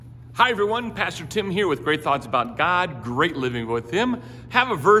Hi everyone, Pastor Tim here with great thoughts about God, great living with Him.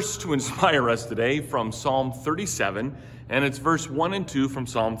 Have a verse to inspire us today from Psalm 37, and it's verse 1 and 2 from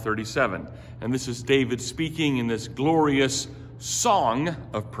Psalm 37. And this is David speaking in this glorious song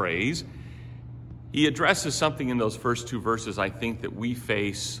of praise. He addresses something in those first two verses I think that we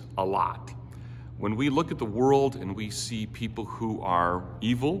face a lot. When we look at the world and we see people who are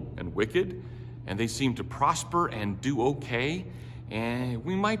evil and wicked, and they seem to prosper and do okay, and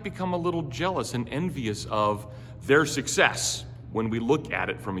we might become a little jealous and envious of their success when we look at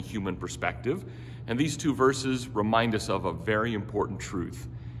it from a human perspective. And these two verses remind us of a very important truth.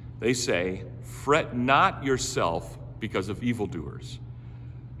 They say, "Fret not yourself because of evildoers.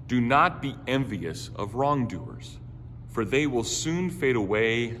 Do not be envious of wrongdoers, for they will soon fade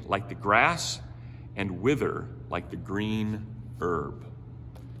away like the grass and wither like the green herb."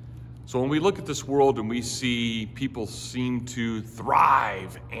 So when we look at this world and we see people seem to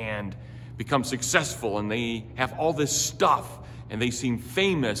thrive and become successful, and they have all this stuff and they seem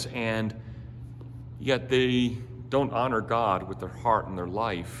famous, and yet they don't honor God with their heart and their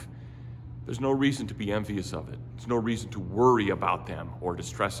life, there's no reason to be envious of it. There's no reason to worry about them or to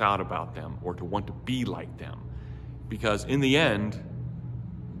stress out about them or to want to be like them, because in the end,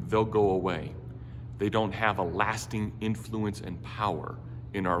 they'll go away. They don't have a lasting influence and power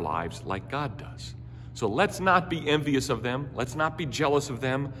in our lives like God does. So let's not be envious of them. Let's not be jealous of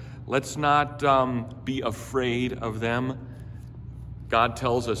them. Let's not be afraid of them. God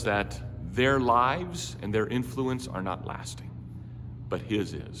tells us that their lives and their influence are not lasting, but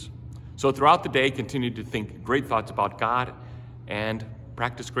His is. So throughout the day, continue to think great thoughts about God and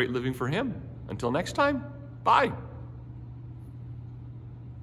practice great living for Him. Until next time, bye.